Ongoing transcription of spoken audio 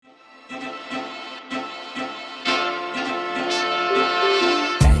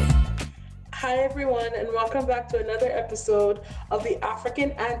everyone, and welcome back to another episode of the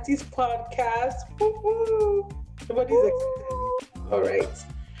African Aunties podcast. Woo-hoo. Everybody's excited. All right.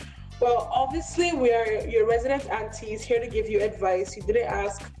 Well, obviously, we are your resident aunties here to give you advice. You didn't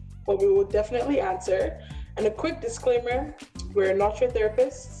ask, but we will definitely answer. And a quick disclaimer, we're not your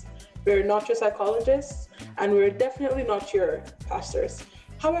therapists, we're not your psychologists, and we're definitely not your pastors.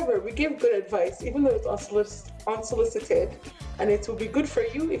 However, we give good advice, even though it's unsolicited, and it will be good for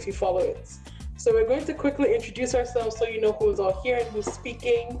you if you follow it. So we're going to quickly introduce ourselves so you know who's all here and who's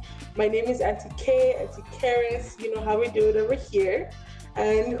speaking. My name is Auntie Kay, Auntie Karis. You know how we do it over here.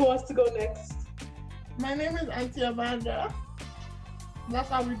 And who wants to go next? My name is Auntie Amanda. That's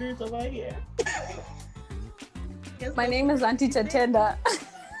how we do it over here. My name is Auntie Tatenda.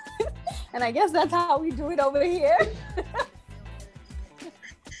 And I guess that's how we do it over here.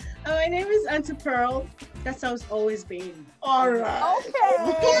 My name is Auntie Pearl. That's how it's always been. All right. Okay.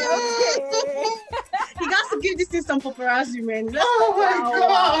 You got to give this thing some paparazzi, man. Oh my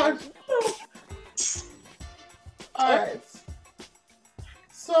God. All right.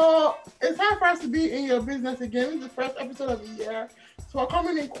 So it's time for us to be in your business again. This is the first episode of the year. So we're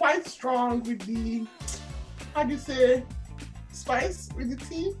coming in quite strong with the, how do you say, spice, with the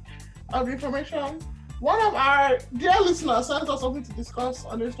tea of information. One of our dear listeners sent us something to discuss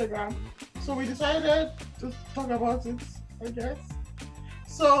on Instagram. So we decided to talk about it, I guess.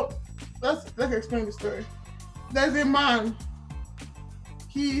 So let's explain the story. There's a man.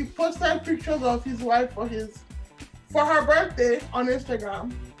 He posted pictures of his wife for her birthday on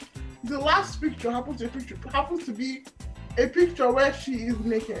Instagram. The last picture happens to be a picture where she is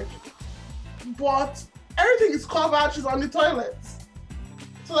naked. But everything is covered, she's on the toilet.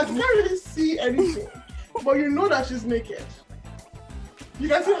 So like you can't really see anything. But you know that she's naked. You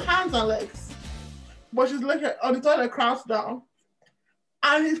can see hands and legs. But she's naked on the toilet, crouched down.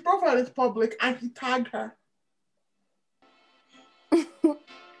 And his profile is public and he tagged her.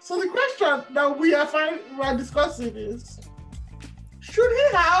 So the question that we are discussing is, should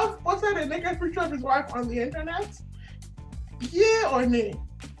he have posted a naked picture of his wife on the internet? Yeah or nay?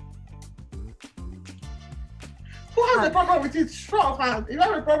 Who has a problem with it? Show of hands. If you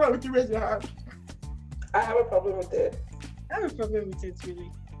have a problem with it, raise your hand. I have a problem with it. I have a problem with it,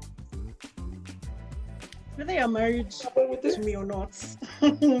 really. Whether you're married to me or not.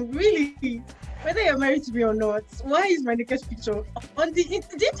 Really. Whether you're married to me or not. Why is my naked picture? On the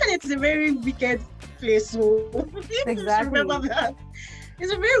internet is a very wicked place. So Exactly. remember that.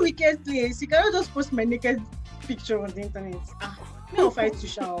 It's a very wicked place. You cannot just post my naked picture on the internet. No fight to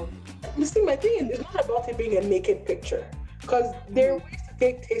shout. See, my thing is, it's not about it being a naked picture. Because there are ways to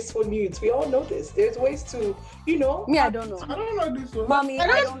take tasteful nudes. We all know this. There's ways to, Me, I don't know. I don't know this one. Mommy, I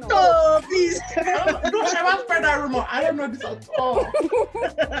don't know. Please. Don't ever spread that rumor. I don't know this at all.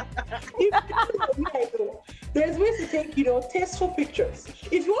 There's ways to take, tasteful pictures.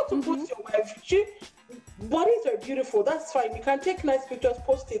 If you want to post your wife, bodies are beautiful. That's fine. You can take nice pictures,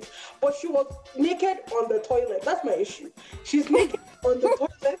 post it. But she was naked on the toilet. That's my issue. She's naked on the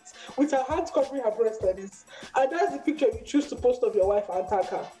toilet with her hands covering her breast like this. And that's the picture you choose to post of your wife and tag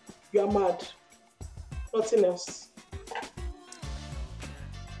her. You are mad. Nothing else.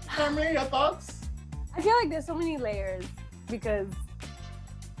 Carmen, your thoughts? I feel like there's so many layers because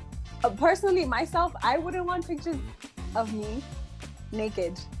personally, myself, I wouldn't want pictures of me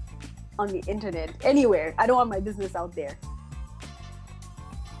naked on the internet anywhere. I don't want my business out there.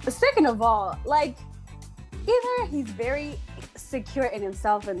 But second of all, like, either he's very secure in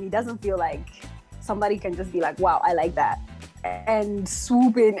himself and he doesn't feel like somebody can just be like, wow, I like that, and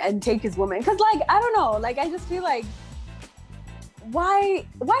swoop in and take his woman. Because, like, I don't know, like, I just feel like, why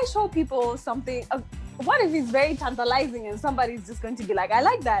show people something? What if it's very tantalizing and somebody's just going to be like, I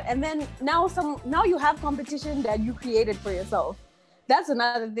like that, and then now you have competition that you created for yourself. That's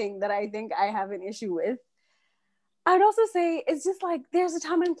another thing that I think I have an issue with. I'd also say it's just like there's a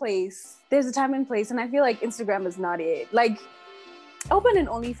time and place. And I feel like Instagram is not it. Like, open an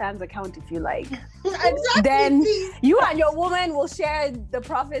OnlyFans account if you like. Exactly. Then you and your woman will share the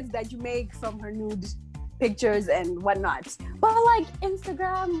profits that you make from her nude pictures and whatnot. But like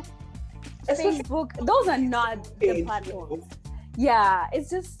Instagram, Facebook, those are not the platforms. Yeah, it's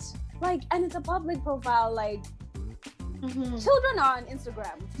just like, and it's a public profile. Like, children are on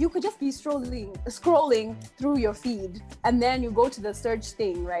Instagram. You could just be scrolling through your feed, and then you go to the search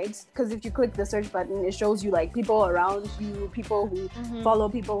thing, right? Because if you click the search button, it shows you like people around you, people who follow,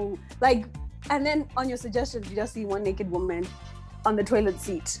 people who like, and then on your suggestions, you just see one naked woman on the toilet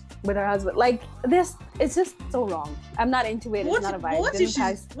seat with her husband. Like, this, it's just so wrong. I'm not into it. It's not a vibe. What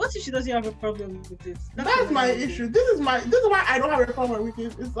if she doesn't have a problem with it? That's my issue. This is why I don't have a problem with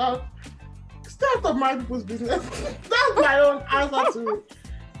it. It's that stay out of my people's business. That's my own answer to it.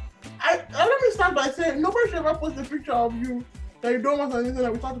 Let me start by saying nobody should ever post a picture of you that you don't want on the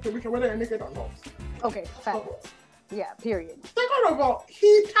internet without a permission, whether you're naked or not. Okay, fact. Yeah, period. Second of all,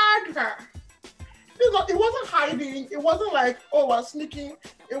 he tagged her. It wasn't hiding. It wasn't like, oh, we're sneaking.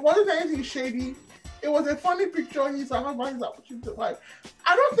 It wasn't anything shady. It was a funny picture. He's a husband. He's opportunity to like.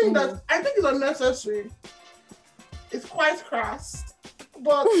 I don't think that. I think it's unnecessary. It's quite crass,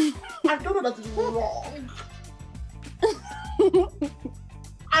 but I don't know that it's wrong.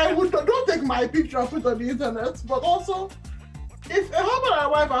 I would don't take my picture and put it on the internet. But also, if a husband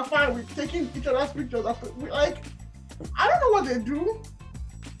and wife are fine with taking each other's pictures, like, I don't know what they do.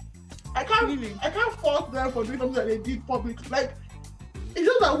 I can't fault them for doing something that they did public. Like, it's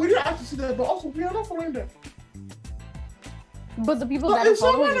just that we didn't have to see them, but also we are not following them. But the people that are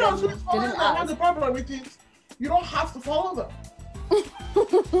following them didn't have a problem with it. You don't have to follow them.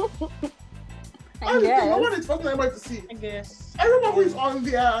 I guess. No one is forcing anybody to see. I guess. Everyone who is on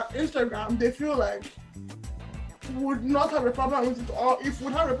their Instagram, they feel like would not have a problem with it, or if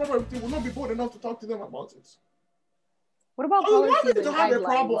would have a problem with it, would not be bold enough to talk to them about it. What about policies and to have guidelines? A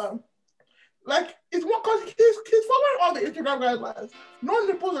problem? Like, it's what, because he's following all the Instagram guidelines. None of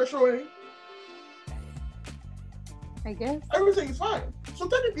the posts are showing. I guess. Everything is fine. So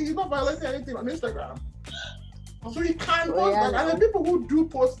technically, he's not violating anything on Instagram. So he can post that. And the people who do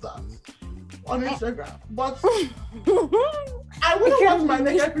post that on Instagram. But I wouldn't want my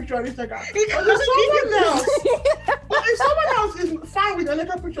naked picture on Instagram. But if someone else is fine with a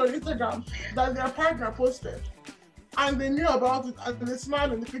naked picture on Instagram that their partner posted, and they knew about it and they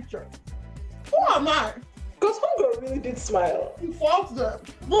smiled in the picture, who am I? Because homegirl really did smile. Who fault them?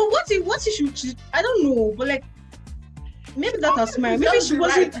 But what if she I don't know, but like maybe that's her smile. Maybe she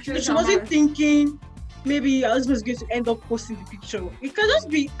wasn't thinking maybe her husband is going to end up posting the picture. It can just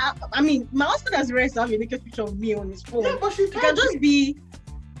be I mean, my husband has realized to have a naked picture of me on his phone. Yeah, but it can just be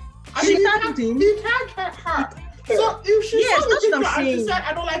she tagged him. He tagged her. So if she saw the picture and she said,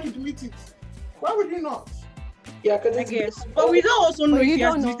 I don't like it, delete it, why would you not? Yeah, because I guess. But we don't also know if he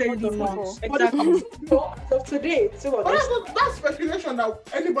has deleted it or not. Exactly. As of today, it's still on Instagram. That's speculation that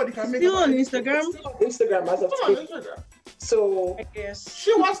anybody can make. Still on Instagram? It's still on Instagram as of today. So I guess.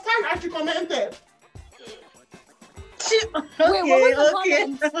 She was tagged and she commented. Wait, what was the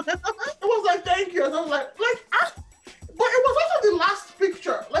comment? It was like, thank you. And I was like, but it was also the last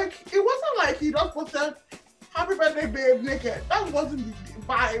picture. Like, it wasn't like he just posted, happy birthday, babe, naked. That wasn't the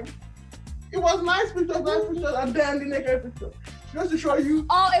vibe. It was nice pictures, and then the naked picture. Just to show you.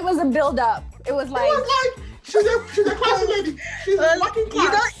 Oh, it was a build-up. It was like she's a classy lady. She's a working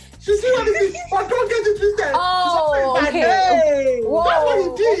class. She's doing anything, but don't get it twisted. Oh, okay. Hey, whoa, that's what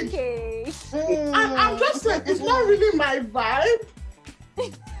he did. Okay. And I'm just saying, it's not really my vibe,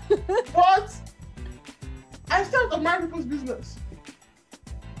 but I still have to mind people's business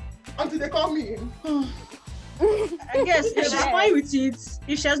until they call me in. I guess if she's fine with it,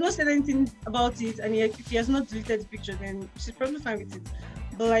 if she has not said anything about it, and if he has not deleted the picture, then she's probably fine with it.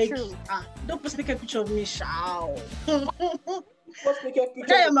 But like, don't post naked picture of me, shall. Whether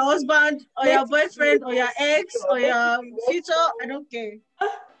you're my husband, or your boyfriend, or your ex, or your future, I don't care.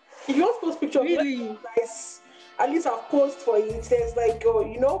 If you want to post picture, really nice. At least I've posed for it. There's like,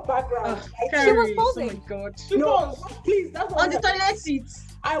 background. She was posing. Oh my god. No, please, that's on the toilet seat.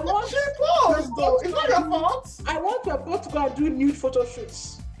 I want she posed though. It's not your fault. I want your both to go and do nude photo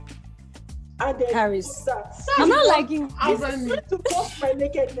shoots. And then Harris. That. I'm not liking I'm going to post my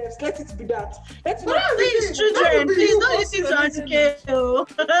nakedness. Let it be that. Please, children, please don't listen to Auntie K.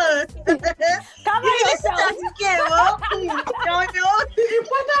 Cover yourself. The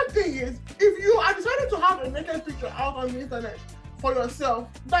important thing is, if you are deciding to have a naked picture out on the internet for yourself,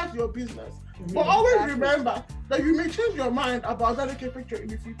 that's your business. But always remember that you may change your mind about that naked picture in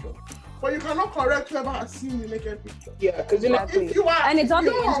the future. But you cannot correct whoever has seen the naked picture. Yeah, because if you are, and it's on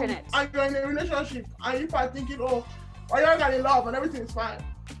the internet, and you're in a relationship, and you are thinking, oh, you're not in love and everything is fine,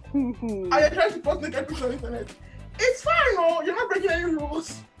 and you're trying to post naked pictures on the internet, it's fine, no, you're not breaking any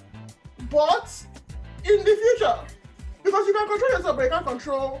rules. But in the future, because you can control yourself, but you can't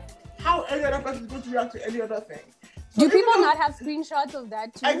control how any other person is going to react to any other thing. So do people not have screenshots of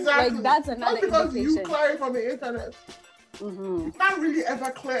that too? Exactly. Like that's another because indication. you clear it from the internet. You can't really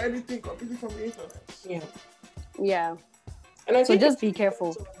ever clear anything completely from the internet. Yeah. And I think just be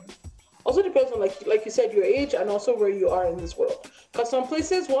careful. Also depends on like you said, your age and also where you are in this world. Because some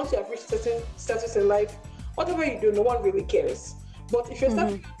places, once you have reached certain status in life, whatever you do, no one really cares. But if you're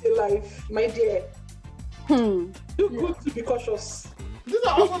starting in life, my dear, do good to be cautious. These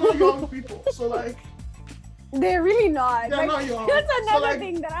are also not young people, so like They're really not. They're not young. That's So, another like,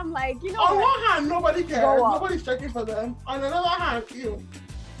 thing that I'm like, you know on what? one hand, nobody cares. Go up. Nobody's checking for them. On another hand, you.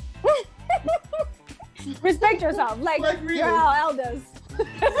 Respect yourself. Like really. you're our elders.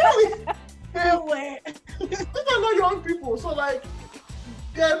 Really? No way. These are not young people. So, like,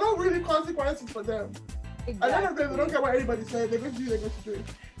 there are no really consequences for them. At the end of the day, they don't care what anybody says. They're going to do, they're going to do it.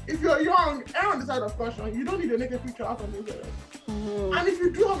 If you're young, err on the side of caution. You don't need a naked picture out on the internet. Mm-hmm. And if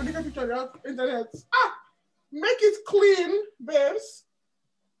you do have a naked picture on the internet, make it clean, babes.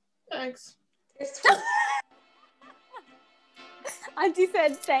 Thanks. Auntie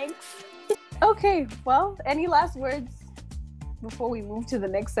said thanks. Okay, well, any last words before we move to the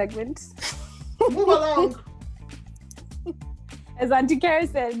next segment? Move along. As Auntie Kara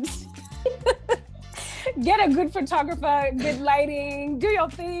said, get a good photographer, good lighting, do your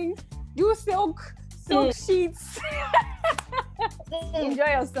thing, do silk sheets. Enjoy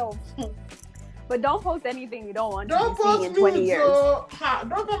yourself. But don't post anything you don't want to be seeing in 20 years. Don't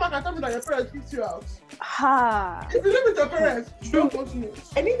come back and tell me that your parents kicked you out. Ha. If you live with your parents, don't post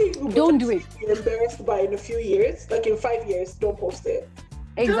news. Anything you Don't do it. You're embarrassed by in a few years, like in 5 years, don't post it.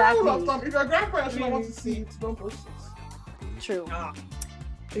 Exactly. Of thumb, if your grandparents don't want to see it, don't post it. True.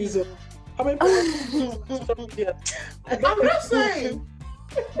 Please. How many yeah. I'm just saying.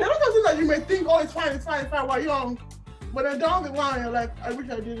 There are something that you may think, oh, it's fine, while young. But then down the line, you're like, I wish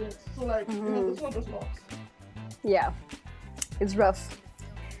I didn't. So, like, this one just not. Yeah, it's rough.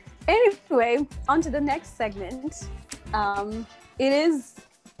 Anyway, on to the next segment. It is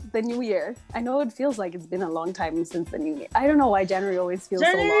the new year. I know it feels like it's been a long time since the new year. I don't know why January always feels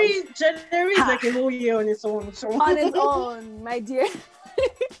so long. January is like a whole year on its own. So. On its own, my dear.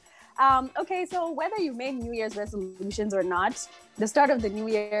 Okay, so whether you made New Year's resolutions or not, the start of the new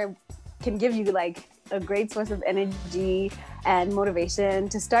year can give you like a great source of energy and motivation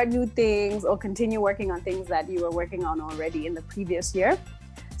to start new things or continue working on things that you were working on already in the previous year.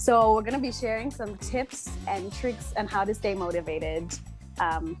 So we're going to be sharing some tips and tricks on how to stay motivated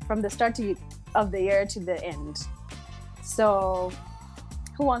from the start of the year to the end. So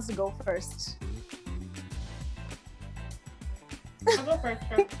who wants to go first? I'll go first.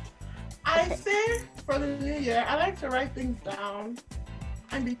 I say for the new year, I like to write things down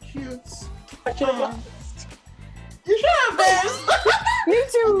and be cute. I should have You should have been. Me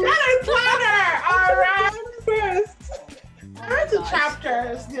too. Get a planner, all right? first. I went to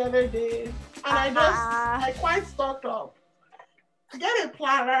Chapters the other day, and I quite stocked up. Get a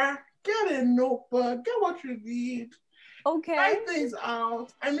planner, get a notebook, get what you need. Okay. Write things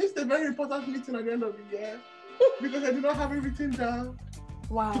out. I missed a very important meeting at the end of the year because I did not have everything down.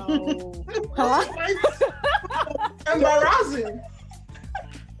 Wow. Huh? Embarrassing.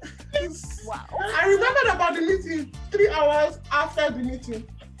 Wow. I remembered about the meeting 3 hours after the meeting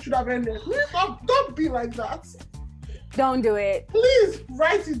should have ended. Please don't be like that. Don't do it. Please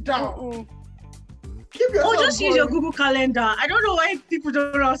write it down. Mm-mm. Keep yourself just going. use your Google Calendar. I don't know why people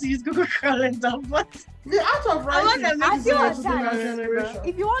don't know how to use Google Calendar, but The art of writing I is feel in our attacked. generation.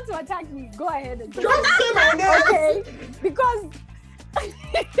 If you want to attack me, go ahead and do Just it. say my name. Okay, because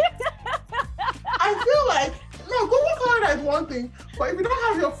I feel like, no, Google Calendar is one thing, but if you don't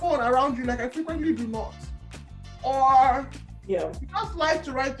have your phone around you, like I frequently do not, or Yeah. you just like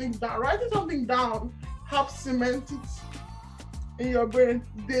to write things down, writing something down helps cement it in your brain,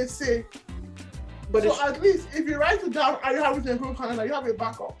 they say. But So at least if you write it down and you have it in Google Calendar, you have a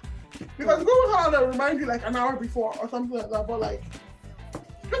backup. Because Google Calendar will remind you like an hour before or something like that, but like,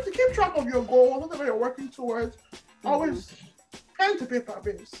 just to keep track of your goals, whatever you're working towards, always pen to paper,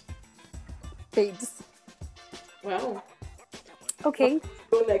 babes. babes. wow. Okay.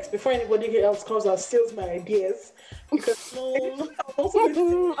 Go next before anybody else comes and steals my ideas. Because I'm also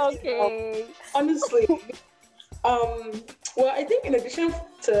been Okay. honestly, well, I think in addition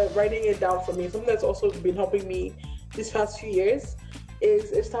to writing it down for me, something that's also been helping me these past few years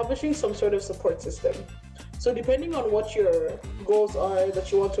is establishing some sort of support system. So depending on what your goals are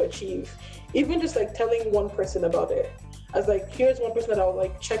that you want to achieve, even just like telling one person about it, as like, here's one person that I'll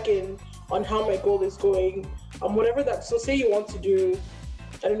like check in on how my goal is going, whatever that. So say you want to do,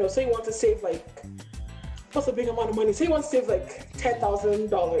 I don't know, say you want to save like, what's a big amount of money? Say you want to save like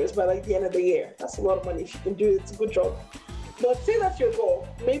 $10,000 by like the end of the year. That's a lot of money. If you can do it, it's a good job. But say that's your goal.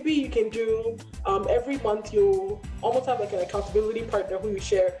 Maybe you can do every month you almost have like an accountability partner who you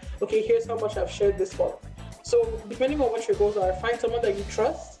share. Okay, here's how much I've shared this month. So depending on what your goals are, find someone that you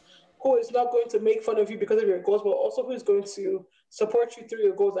trust who is not going to make fun of you because of your goals, but also who is going to support you through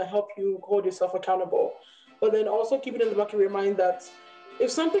your goals and help you hold yourself accountable. But then also keep it in the back of your mind that if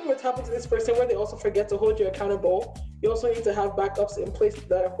something were to happen to this person where they also forget to hold you accountable, you also need to have backups in place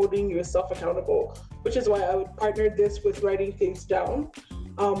that are holding yourself accountable, which is why I would partner this with writing things down,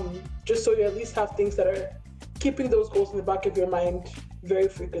 just so you at least have things that are keeping those goals in the back of your mind very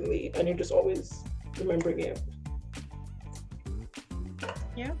frequently, and you're just always remembering it.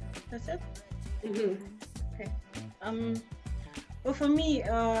 Yeah, that's it. Mm-hmm. Okay. Well, for me,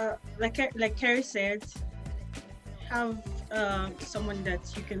 like Carrie said, have someone that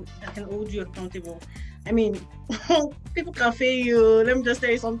can hold you accountable. I mean, people can fail you. Let me just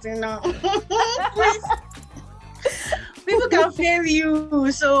tell you something now. Please. People can fail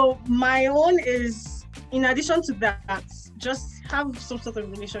you. So my own is, in addition to that, just have some sort of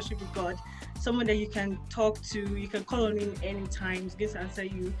relationship with God. Someone that you can talk to, you can call on him anytime, he's going to answer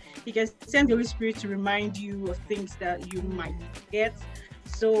you. He can send the Holy Spirit to remind you of things that you might forget.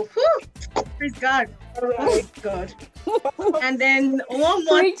 So, praise God. Oh God. And then one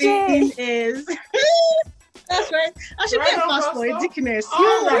more thing is, that's right. I should be a pastor, a deaconess.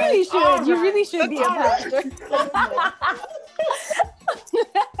 You really should. You really should be a pastor.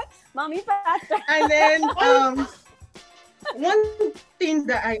 Mommy pastor. And then one thing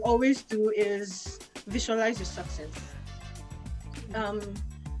that I always do is visualize your success.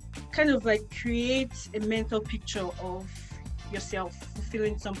 Kind of like create a mental picture of yourself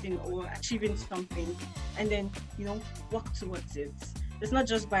fulfilling something or achieving something, and then work towards it. It's not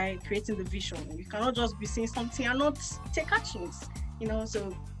just by creating the vision. You cannot just be saying something and not take actions.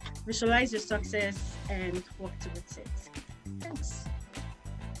 So visualize your success and work towards it. Thanks.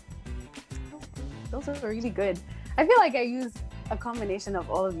 Those are really good. I feel like I use a combination of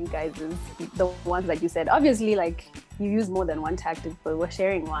all of you guys, the ones that you said. Obviously, like, you use more than one tactic, but we're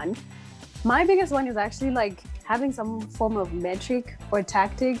sharing one. My biggest one is actually like having some form of metric or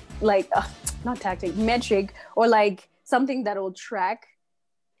tactic, like metric, or like something that will track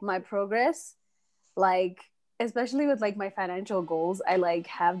my progress. Like, especially with like my financial goals, I like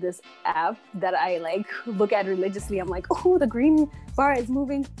have this app that I like look at religiously. I'm like, oh, the green bar is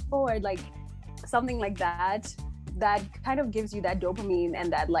moving forward, like something like that. That kind of gives you that dopamine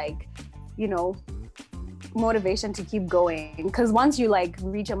and that, like, motivation to keep going. Because once you like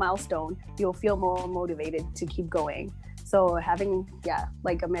reach a milestone, you'll feel more motivated to keep going. So having,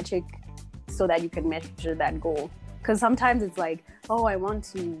 like a metric so that you can measure that goal. Because sometimes it's like, oh, I want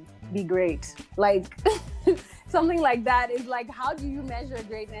to be great. Like something like that is like, how do you measure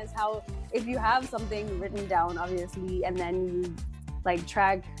greatness? How, if you have something written down, obviously, and then you like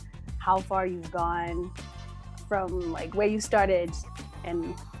track how far you've gone from like where you started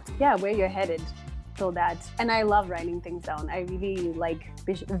and where you're headed. So that, and I love writing things down. I really like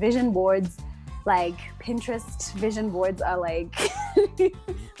vision boards. Like Pinterest vision boards are like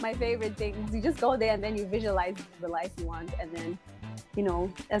my favorite things. You just go there and then you visualize the life you want, and then,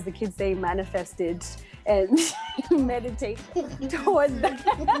 as the kids say, manifest it and meditate towards that.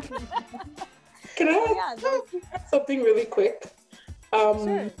 Can I add something really quick?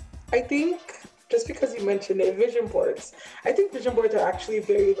 Sure. I think, just because you mentioned it, vision boards. I think vision boards are actually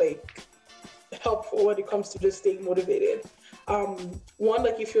very like helpful when it comes to just staying motivated. One,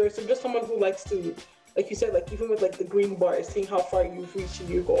 like if you're just someone who likes to, like you said, like even with like the green bar, seeing how far you've reached in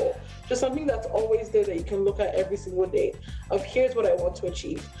your goal, just something that's always there that you can look at every single day of here's what I want to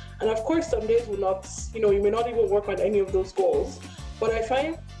achieve. And of course, some days will not, you may not even work on any of those goals. But I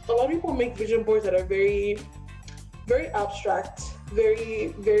find a lot of people make vision boards that are very, very abstract,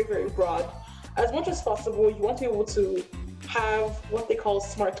 very, very, very broad. As much as possible, you want to be able to have what they call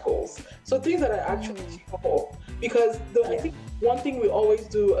SMART goals. So things that are actually achievable. Because I think one thing we always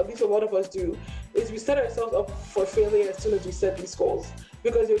do, at least a lot of us do, is we set ourselves up for failure as soon as we set these goals.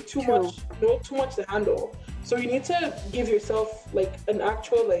 Because they're too much to handle. So you need to give yourself like an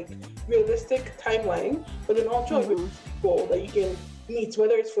actual like realistic timeline, but an actual realistic goal that you can meet,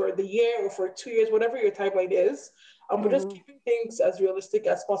 whether it's for the year or for 2 years, whatever your timeline is. But just keeping things as realistic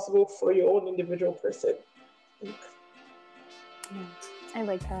as possible for your own individual person. I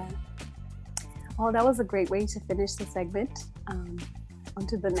like that. Well, that was a great way to finish the segment. On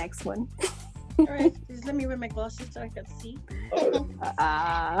to the next one. All right, please let me wear my glasses so I can see.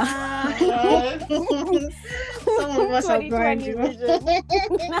 Some of us are blind.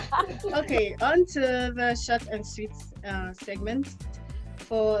 Okay, on to the short and sweet segment.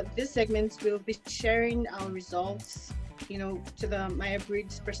 For this segment, we'll be sharing our results, to the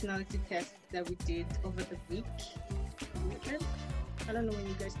Myers-Briggs personality test that we did over the week. I don't know when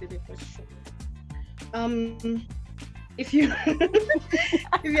you guys did it for sure. If you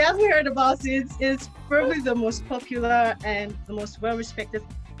if you haven't heard about it, it's probably the most popular and the most well-respected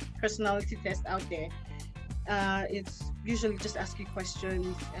personality test out there. It's usually just asking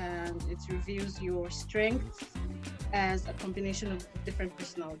questions, and it reveals your strengths as a combination of different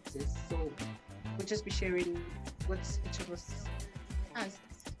personalities. So we'll just be sharing what each of us has.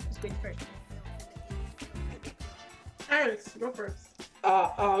 Who's going first? Iris, go first.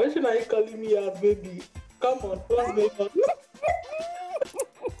 Why should I calling me a baby? Come on, what's going on?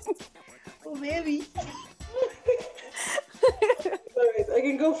 Oh, baby. Alright, I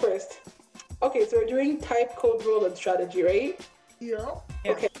can go first. Okay, so we're doing type, code, role, and strategy, right? Yeah.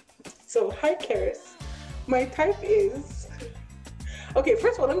 Okay. So, hi, Karis. My type is. Okay,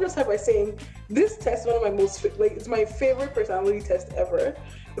 first of all, let me just start by saying this test is one of my most it's my favorite personality test ever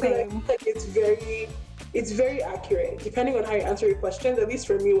because I feel like it's very accurate. Depending on how you answer your questions, at least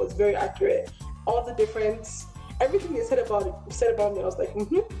for me, it was very accurate. All the difference, everything you said about me, I was like,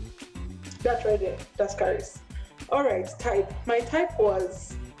 that's right there. That's Karis. All right, type. My type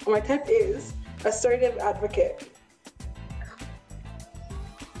is assertive advocate.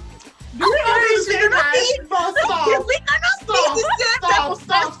 Do we always say that? Stop. We cannot speak the same type of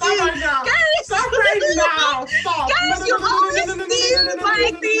Stop right now. Guys, Stop right now. Stop. Guys, you always steal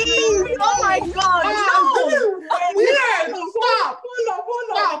my thing. Oh my God. This is No. weird. Stop. Hold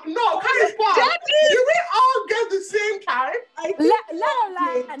on. Stop. No, Karis, stop. Daddy. Do we all get the same type?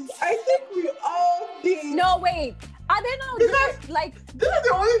 I think we all did. No, wait. Are there no Because- different, like, This is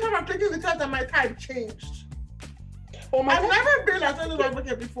the only time I'm taking the test that my type changed. Well, my I've type, never been assertive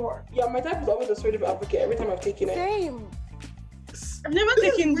advocate before. yeah, my type is always assertive advocate every time I've taken it. same? I've never This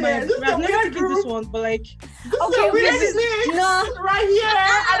is taken weird. This is a weird this group. one, but like This Okay, is a weird this is- mix no. right here.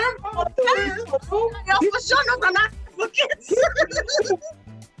 I don't know what to do. you're for sure not an advocate.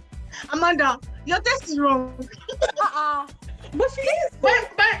 Amanda, your test is wrong. But she is. My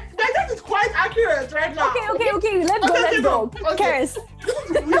test is quite accurate right now. Okay. Let's go. Okay. Karis. This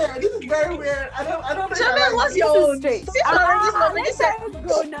is weird. This is very weird. I don't think Charmaine, I like what's this. your own? Straight. See, already Let's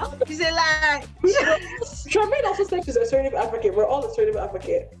go now. He's a lie. Charmaine also said she's assertive advocate. We're all assertive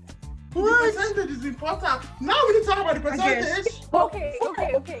advocate. The percentage is important. Now we need to talk about the percentage.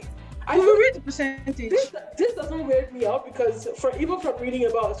 Okay. I We will think read the percentage. this doesn't weird me out because even from reading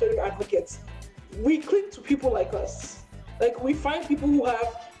about assertive advocates, we cling to people like us. Like we find people who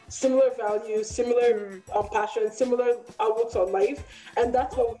have similar values, similar passions, similar outlooks on life, and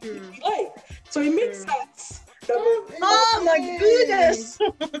that's what we like. So it makes sense. That Oh my goodness.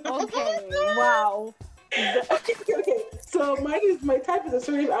 Okay. Wow. okay. So my type is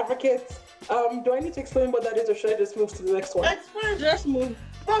assertive advocate. Do I need to explain what that is, or should I just move to the next one? Explain. Just move.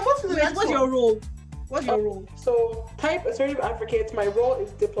 But what's the next What's one? your role? What's your role? So type assertive advocate. My role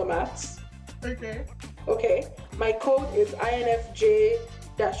is diplomat. Okay. Okay. My code is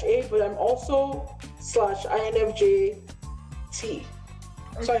INFJ-A, but I'm also /INFJT.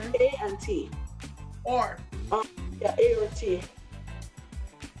 So I'm A and T. Or. Yeah, A or T.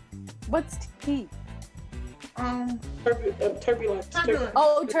 What's T? Turbulent.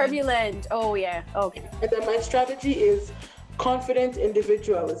 Oh, turbulent. Oh yeah. Okay. And then my strategy is confident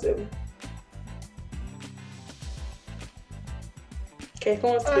individualism. Okay, who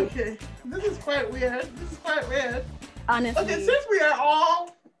wants to do? Okay. This is quite weird. Honestly. Okay, since we are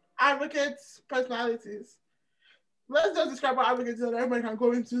all advocates' personalities, let's just describe our advocates so that everybody can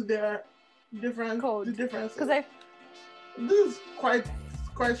go into their different Code. differences. Because This is quite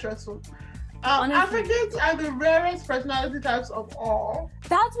stressful. Honestly. Advocates are the rarest personality types of all.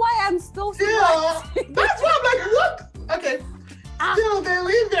 that's why I'm still Still, surprised. that's why I'm like, what? Okay. Ah. Still, they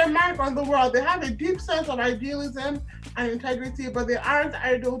leave their mark on the world. They have a deep sense of idealism and integrity, but they aren't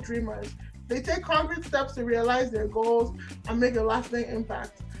idle dreamers. They take concrete steps to realize their goals and make a lasting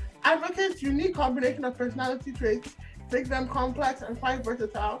impact. Advocates' unique combination of personality traits make them complex and quite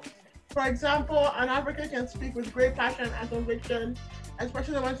versatile. For example, an advocate can speak with great passion and conviction,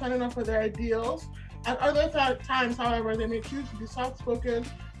 especially when standing up for their ideals. At other times, however, they may choose to be soft-spoken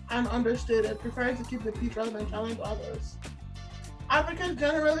and understated, preferring to keep the peace rather than challenge others. Advocates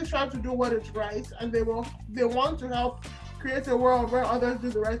generally strive to do what is right, and they want to help create a world where others do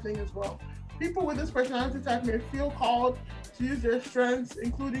the right thing as well. People with this personality type may feel called to use their strengths,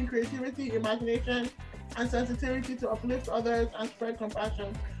 including creativity, imagination, and sensitivity to uplift others and spread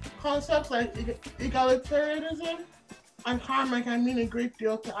compassion. Concepts like egalitarianism and karma can mean a great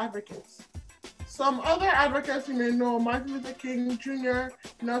deal to advocates. Some other advocates you may know: Martin Luther King Jr.,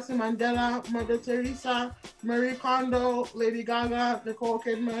 Nelson Mandela, Mother Teresa, Marie Kondo, Lady Gaga, Nicole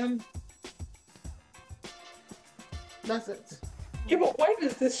Kidman. That's it. Yeah, but why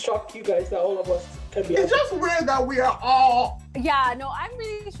does this shock you guys that all of us can be? It's just weird that we are all, Yeah, no, I'm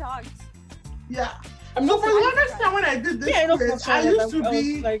really shocked. yeah. I'm So not for the longest time when I did this Yeah, I know quiz, for I sure. used to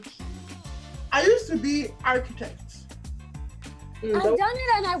be, like, I used to be architect. I've done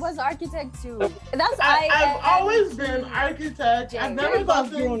it, and I was architect too. That's I've always been architect. I've never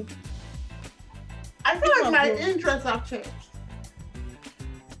gotten. I feel like my interests have changed.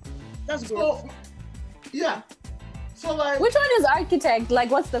 That's good. So, yeah. So like. Which one is architect? Like,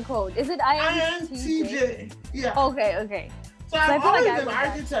 what's the code? Is it INTJ? Yeah. Okay. So I've always been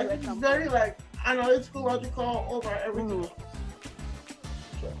architect. It's very like analytical, logical over everything.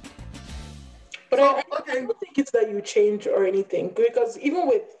 But I don't think it's that you change or anything, because even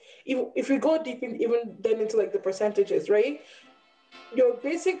if you go deep in, even then into like the percentages, right? Your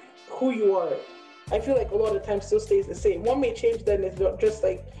basic who you are, I feel like a lot of times still stays the same. One may change, then it's not just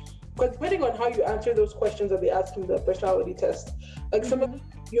like, because depending on how you answer those questions that they ask in the personality test, like some of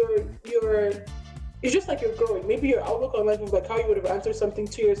your it's just like you're growing. Maybe your outlook on life is like how you would have answered something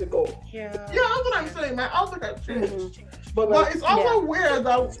 2 years ago. Yeah, that's what I'm saying. My outlook has changed. But it's also weird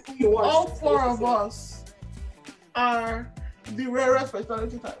that all four of us are the rarest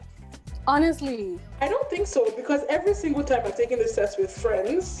personality types. Honestly, I don't think so, because every single time I've taken this test with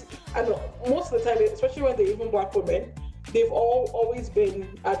friends, and most of the time, especially when they're even Black women, they've always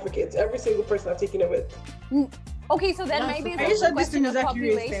been advocates. Every single person I've taken it with. Okay, so then maybe it's a question of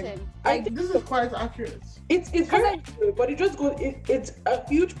population. This is quite accurate. It's very accurate, but it just goes. It's a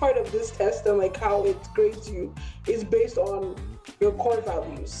huge part of this test, and like how it grades you is based on your core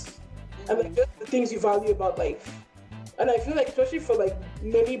values and like just the things you value about life. And I feel like, especially for like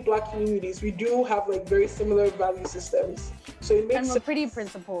many Black communities, we do have like very similar value systems. So it makes and we're pretty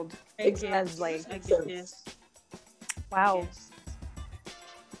principled. As like, yes. Wow. Yes.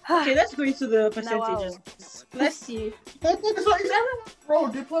 Okay, let's go into the percentages. Let's see. So is everyone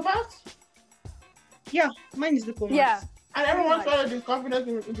pro-diplomat? Yeah, mine is diplomat. Yeah. And everyone started this confidence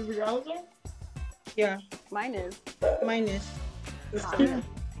in individuality? Yeah. Mine is.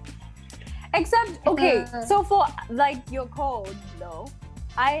 Except, okay, so for like your code though,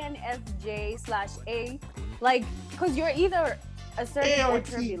 INFJ/A, like, because you're either assertive or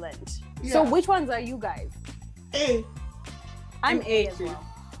turbulent. Yeah. So which ones are you guys? A. I'm A as well.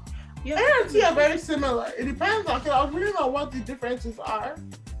 Yeah. A and T are very similar. It depends on, I was reading on what the differences are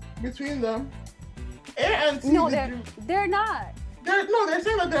between them. A and T. No, they're not. They're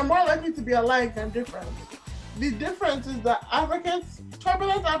saying that they're more likely to be alike than different. The difference is that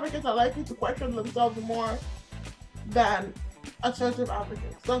turbulent advocates are likely to question themselves more than assertive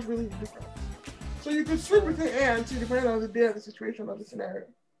advocates. That's really the difference. So you can switch between A and T depending on the day and the situation or the scenario.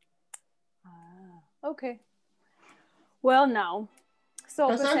 Okay. Well, now, so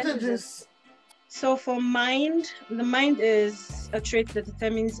percentages. So for mind, the mind is a trait that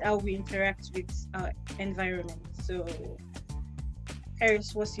determines how we interact with our environment. So,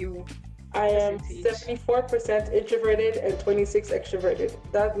 Harris, what's your I am 74% introverted and 26% extroverted.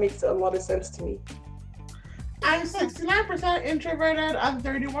 That makes a lot of sense to me. I'm 69% introverted and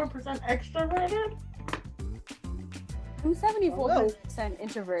 31% extroverted. I'm 74%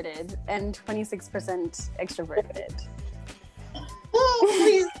 introverted and 26% extroverted. Oh,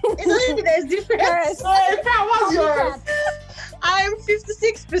 please. It's not even there's difference. What's yours? I'm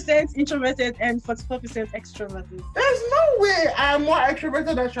 56% introverted and 44% extroverted. There's no way I'm more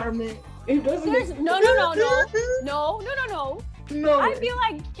extroverted than Charmaine. It doesn't. No. No. I feel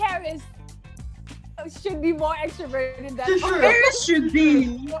like Karis should be more extroverted than Karis should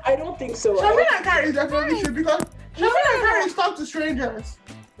be. I don't think so. Charmaine and Karis definitely should, because Charmaine and Karis talk to strangers.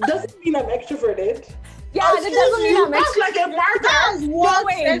 Doesn't mean I'm extroverted. Yeah, that doesn't mean I'm extroverted. Like a marker. That's what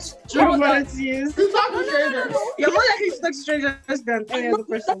extroverted is. You talk to strangers. You're more likely to talk to strangers than any other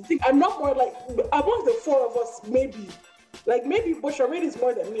person. I'm not more like, among the four of us, maybe. Like, maybe Charmaine is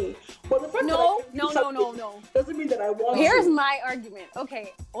more than me. But the fact no. doesn't mean that I want Here's to. my argument.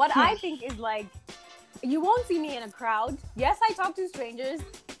 Okay, what I think is like, you won't see me in a crowd. Yes, I talk to strangers.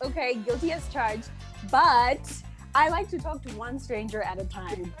 Okay, guilty as charged. But I like to talk to one stranger at a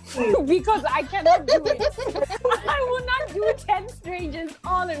time because I cannot do it. I will not do 10 strangers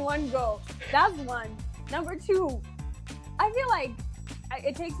all in one go. That's one. Number two, I feel like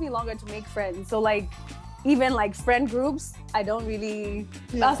it takes me longer to make friends. So like, even like friend groups, I don't really,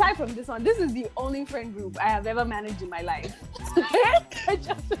 aside from this one, this is the only friend group I have ever managed in my life.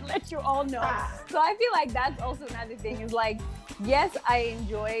 Just to let you all know. So I feel like that's also another thing is like, yes, I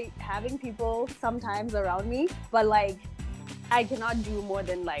enjoy having people sometimes around me, but like, I cannot do more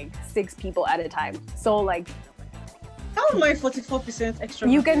than like 6 people at a time. So like, how am I 44% extra?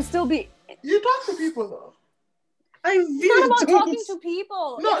 You can still be. You talk to people though. I really It's not about don't. talking to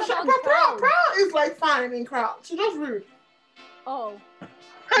people. No, Pearl is like fine in crowd. She's just rude. Oh.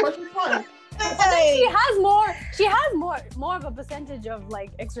 But she's fine. She has more of a percentage of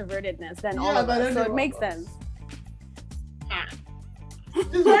like extrovertedness than all of us, so it makes sense.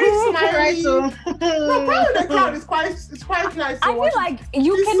 She's very smiley. Right, so No, probably the crowd is quite nice. I feel like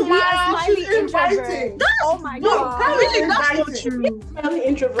you can be a smiley she's inviting. introvert. Oh my no, god. really, that's not Inviting. true. Smiley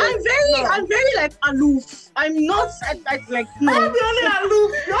introvert. I'm very like aloof. I'm not like no. I'm the only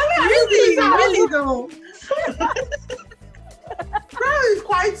aloof. The only Really, aloof really though. Crowd is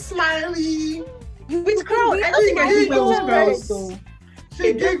quite smiley. With crowd, I don't think I do well with crowds though.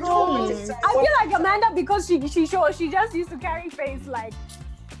 She giggles. I feel like Amanda, because she just used to carry face like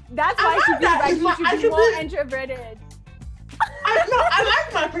that's why she feels Amanda like is she my- should I be should more be- introverted. I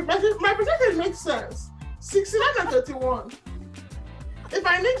like my percentage makes sense. 69 and 31. If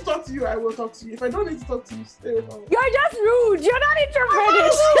I need to talk to you, I will talk to you. If I don't need to talk to you, stay away from me. You're just rude. You're not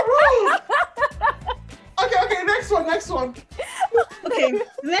introverted. Okay, next one. Okay, the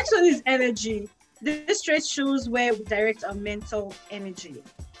next one is energy. This trait shows where we direct our mental energy.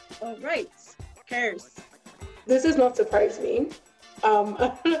 All right, cares. This does not surprise me.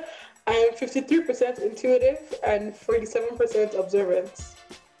 I am 53% intuitive and 47% observant.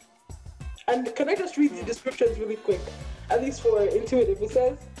 And can I just read the descriptions really quick? At least for intuitive, it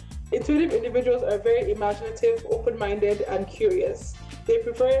says, intuitive individuals are very imaginative, open-minded, and curious. They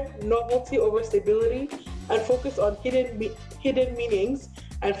prefer novelty over stability and focus on hidden meanings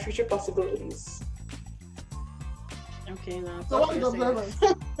and future possibilities. Okay, now. So what is observant?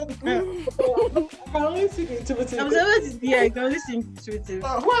 I can only see the intuitive. Observant is you can listen intuitive.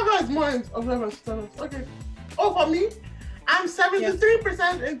 Whoever is more observant, tell us. Okay. Oh, for me, I'm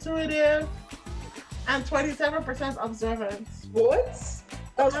 73% intuitive and 27% observant. What?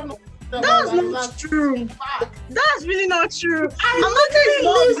 That's not true. That's really not true. I'm not literally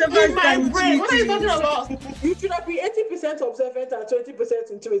more live in observant my than brain. What are you talking intuitive. about? You should have been 80% observant and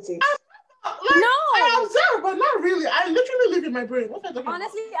 20% intuitive. I observe, but not really. I literally live in my brain. What are you talking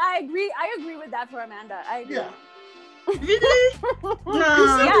Honestly, I agree with that for Amanda. I agree. about? Really?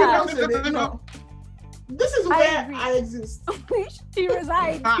 Yeah. No. This is I where agree. I exist. She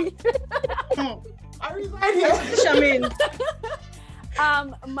resides. I reside here. Shamin.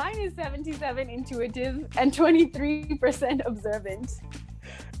 Mine is 77 intuitive and 23% observant.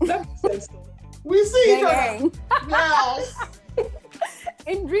 That makes sense though. We see each other. Gang. Yes.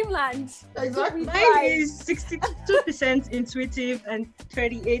 In dreamland. Exactly. Mine is 62% intuitive and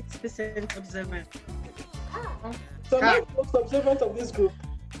 38% observant. So I'm the most observant of this group.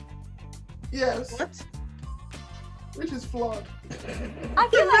 Yes. What? Which is flawed. I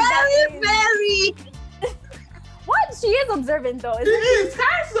feel like that is- Very. What? She is observant though. She is.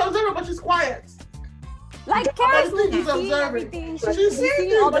 Karis is observant, but she's quiet. Like I Karis will think be she's seeing observing. everything. She's She's seeing seeing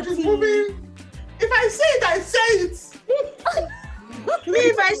things, all the but she's tea. moving. If I say it, I say it. Me,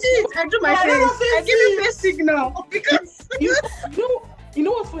 if I see it, I do my I face. never say I give you face signal because You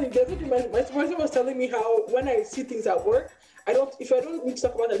know what's funny? The other day, my supervisor was telling me how when I see things at work, if I don't need to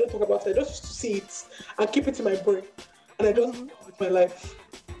talk about it, I don't talk about it. I just see it and keep it in my brain, and I don't go with my life.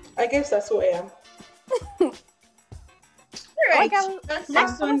 I guess that's who I am. Like,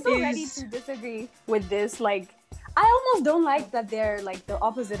 Next I'm one so ready is to disagree with this. Like, I almost don't like that they're like the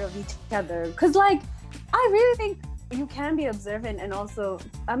opposite of each other. Cause like, I really think you can be observant and also,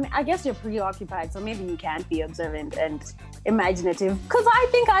 I mean, I guess you're preoccupied, so maybe you can't be observant and imaginative. Cause I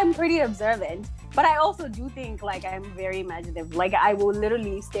think I'm pretty observant, but I also do think like I'm very imaginative. Like I will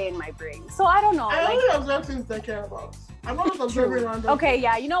literally stay in my brain. So I don't know. I like, only observe things I care about. I'm not observing random. okay,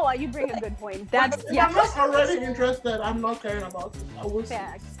 yeah, you know what? You bring a good point. That's If I'm not already interested, I'm not caring about it. I will see.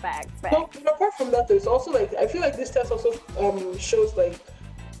 facts. But apart from that, there's also like I feel like this test also shows like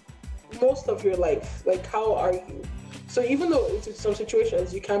most of your life. Like how are you? So even though in some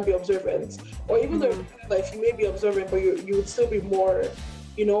situations you can be observant, or even though in real life you may be observant, but you would still be more,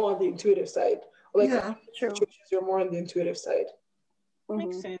 on the intuitive side. Like Yeah, true. situations you're more on the intuitive side.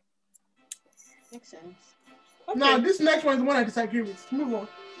 makes sense. Makes sense. Okay. Now, this next one is the one I disagree with. Move on.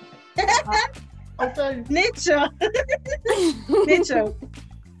 I'll tell you. Nature. Nature.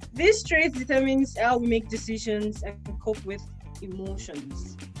 This trait determines how we make decisions and cope with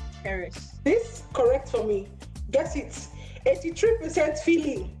emotions. Paris. This correct for me. Get it. 83%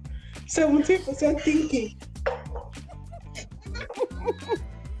 feeling, 17% thinking.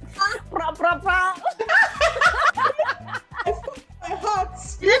 My heart.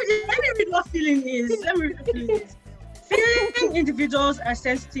 Let me read what feeling is. Feeling individuals are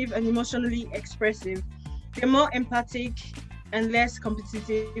sensitive and emotionally expressive. They're more empathic and less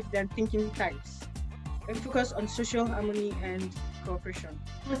competitive than thinking types. and focus on social harmony and cooperation.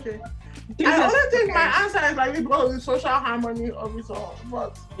 Okay. This I is only think my okay. answer is likely because of the social harmony of it all,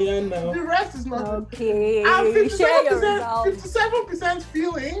 but Yeah, no. the rest is not. Okay. I'm Share your 57%, results. 57%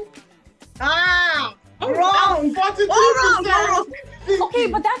 feeling. Ah, Oh, wrong. 42% thinking. Okay,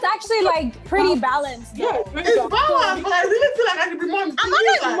 but that's actually like pretty balanced. Yeah, though. it's very It's bad. balanced, but I really feel like I could be more. I'm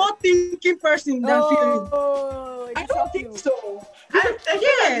always more thinking person than feeling. Oh, I don't think so. I feel like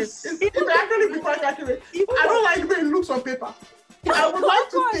Yes. it's actually be quite accurate. Even I don't like the way it looks on paper. I would like Of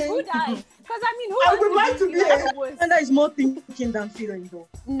to course, who think. does? Because I mean, who I else would like to you be think a- that was- And that is more thinking than feeling, though.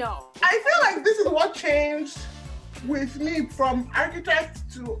 No. I feel like this is what changed with me from architect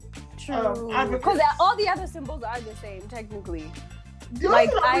to advocate. Because all the other symbols are the same, technically. The only Like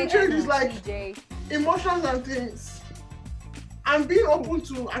thing that will change is like INTJ. emotions and things, and being open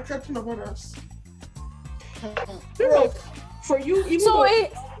to accepting of others. Like, for you, even So, though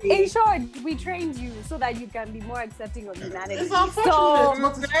in short, we trained you so that you can be more accepting of humanity. It's unfortunate, So,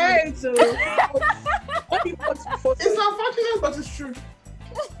 but it's true. Right, so what you want before It's unfortunate, but it's true.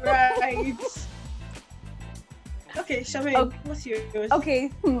 right. Okay, Charmaine, Okay. what's yours?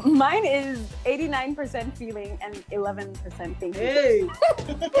 okay, mine is 89% feeling and 11% thinking. Hey.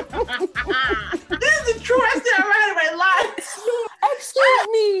 This is the truest thing I've read in my life. Excuse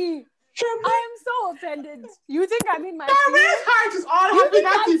me! I am so offended. You think I'm in my Charmaine's feelings? heart is all You happy, think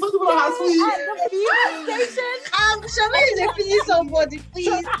happy, I'm first of all, her still sleeve. at the feeling station? Charmaine is a feeling somebody,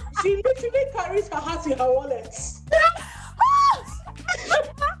 please. she literally carries her heart in her wallet.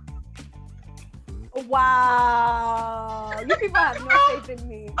 Wow. You people have no faith in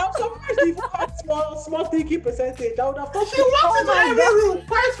me. I'm surprised if you had small thinking percentage. I would have thought She walks into my every room,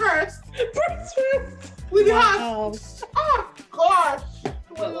 press first, with the heart. Wow. Oh, gosh.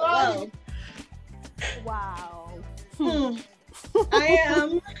 Wow. Wow. Hmm. I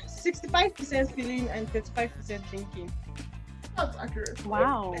am 65% feeling and 35% thinking. That's accurate.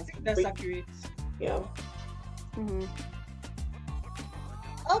 Wow. I think that's accurate. Yeah. Mhm.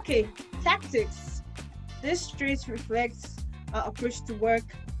 Okay, tactics. This trait reflects our approach to work,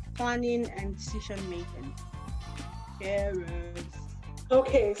 planning, and decision making. Carrots.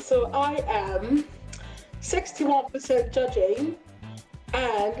 Okay, so I am 61% judging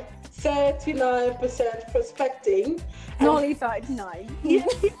and 39% prospecting. No, only 39.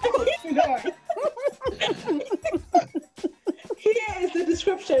 Here is the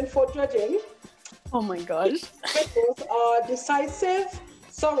description for judging. Oh my gosh. Individuals are decisive,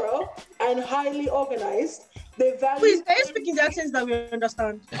 thorough, and highly organized. They value. Please, can you speak in the accents that we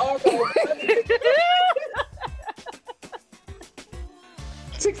understand? All right.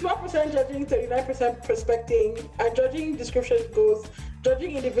 61% judging, 39% prospecting, and judging description goes: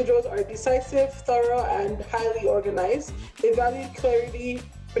 judging individuals are decisive, thorough, and highly organized. They value clarity,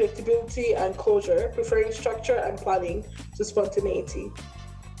 predictability, and closure, preferring structure and planning to spontaneity.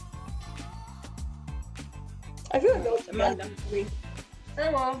 I feel like that was Amanda. Hey,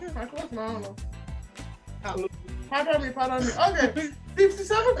 well, I close my own. Oh. Pardon me. Okay, Lot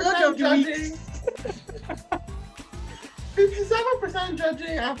 57% of judging. 57%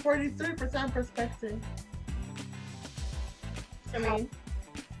 judging and 43% prospecting. I mean,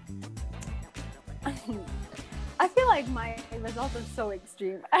 I feel like my results are so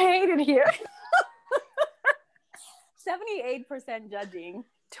extreme. I hate it here. 78% judging,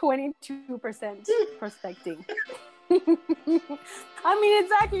 22% prospecting. I mean,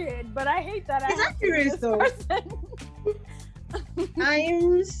 it's accurate, but I hate that. It's I have to be accurate, this though. person.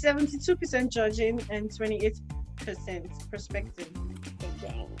 I'm 72% judging and 28% prospecting.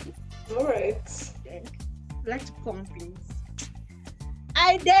 all right. I like to plump things.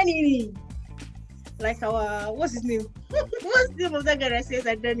 Identity. Like our, what's his name? What's the name of that guy that says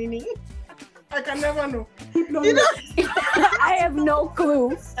identity? I can never know. No, You know, I have no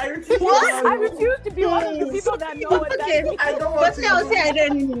clue. I refuse to What? know. I refuse to be one of the people that know what that Okay. means. I don't want but to now know. say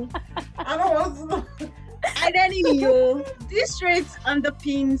identity. I don't want to know. Identity, yo. This trait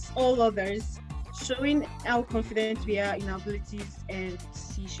underpins all others, showing how confident we are in our abilities and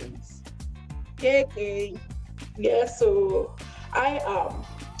decisions. Okay. Yeah, so I am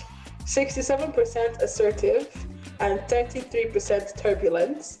 67% assertive and 33%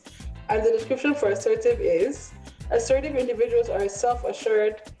 turbulent. And the description for assertive is: assertive individuals are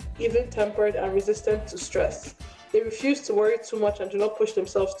self-assured, even-tempered, and resistant to stress. They refuse to worry too much and do not push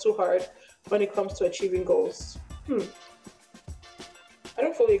themselves too hard when it comes to achieving goals. I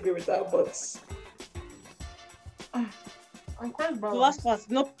don't fully agree with that, but I'm quite The balanced. last part,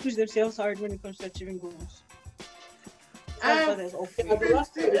 not push themselves hard when it comes to achieving goals. That's awful. Yeah, the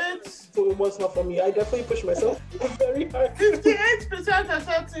last 58. so it was not for me. I definitely pushed myself very hard. 58%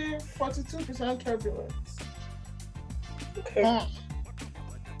 assertive, 42% turbulence. Okay,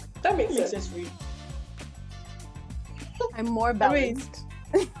 that makes sense. for you. I'm more I mean- balanced.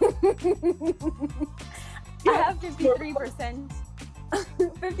 I have 53%.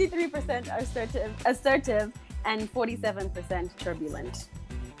 53% assertive, and 47% turbulent.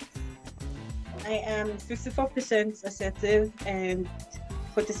 I am 54% assertive and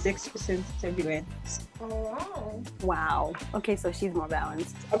 46% turbulent. Oh, wow. Wow. Okay, so she's more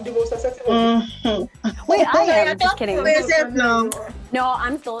balanced. I'm the most assertive. Of Wait, I am. Just kidding. For yourself now. No,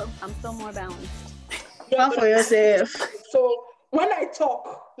 I'm still more balanced. Not for yourself. So when I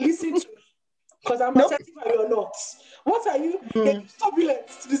talk, listen to me, because I'm Nope. assertive and you're not. What are you? Mm. Turbulent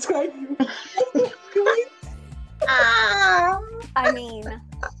to describe you. I mean,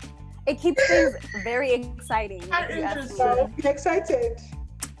 it keeps things very exciting. I'm if you ask me. interested. So be excited.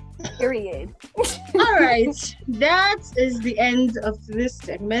 Period. All right, that is the end of this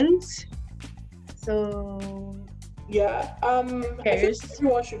segment. So, Yeah. I think Yes.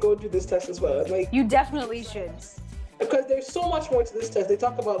 everyone should go do this test as well. Like, You definitely should. because there's so much more to this test. They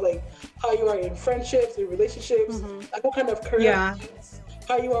talk about like how you are in friendships, in relationships, like what kind of career, Yeah.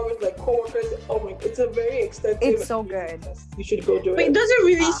 how you are with like coworkers. Oh my, it's a very extensive. It's so good. test. You should go do but it it. doesn't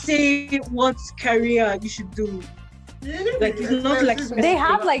really say what career you should do. Like, it's not like They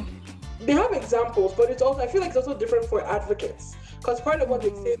have like They have examples, but it's also I feel like it's also different for advocates. Because part of what they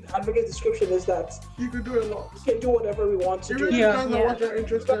say in the advocate description is that You could do a lot. we can do whatever we want to It do. really Yeah. depends on Yeah. what you're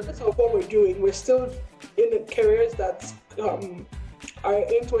interested Regardless of what we're doing, we're still in the careers that are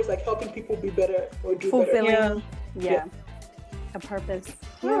aimed towards like helping people be better or do fulfilling. better. Yeah. A purpose.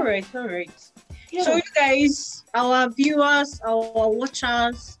 All right. Yeah. So, you guys, our viewers, our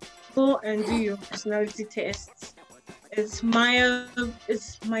watchers, go and do your personality tests. It's Maya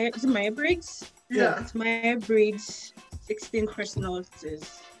Briggs? Yeah. It's Maya Briggs 16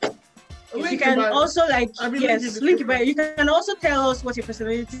 personalities. You Link can in bio. also like I'll be linking yes, the link it description. by. You can also tell us what your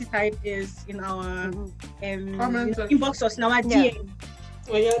personality type is in our Comment section. inbox us in our Yeah. DM.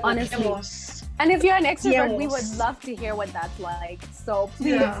 Oh, yeah. Honestly. DM us. And if you're an extrovert, we Yes. would love to hear what that's like. So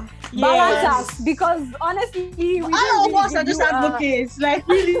please Yeah. balance Yes. us, because honestly, we All don't of us really are just give you, advocates, like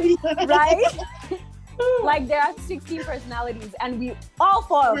really. right? Like there are 16 personalities, and we all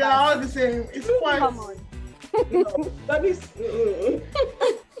four of We are all the same. It's quite. Come on. No, that is.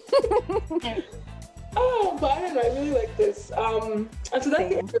 Oh, but I don't know. I really like this. And so that's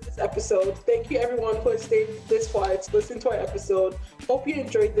the end of this episode. Thank you, everyone who has stayed this far to listen to our episode. Hope you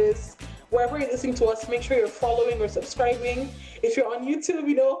enjoyed this. Wherever you're listening to us, make sure you're following or subscribing. If you're on YouTube,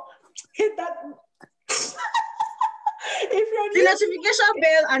 hit that. If you're on The notification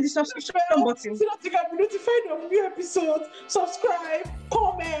bell and the subscription button. so that you can be notified of new episodes, subscribe,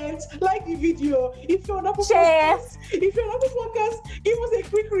 comment, like the video. If you're on Apple Share. Podcast, give us a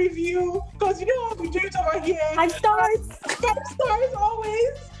quick review, because you know how we do it over here. 5 stars. 5 stars always.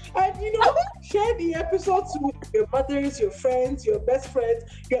 And share the episodes with your mothers, your friends, your best friends,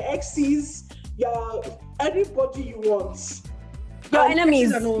 your exes, anybody you want. Your And enemies,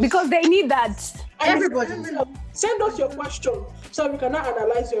 Exes and all. because they need that. And Everybody. Send us your question so we can now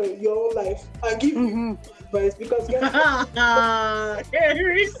analyze your own life and give you advice, because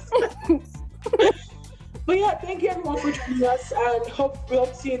But yeah, thank you everyone for joining us, and we hope to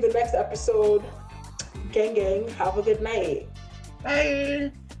see you in the next episode. Gang, have a good night.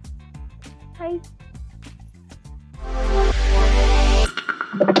 Bye.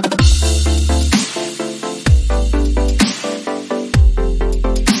 Bye.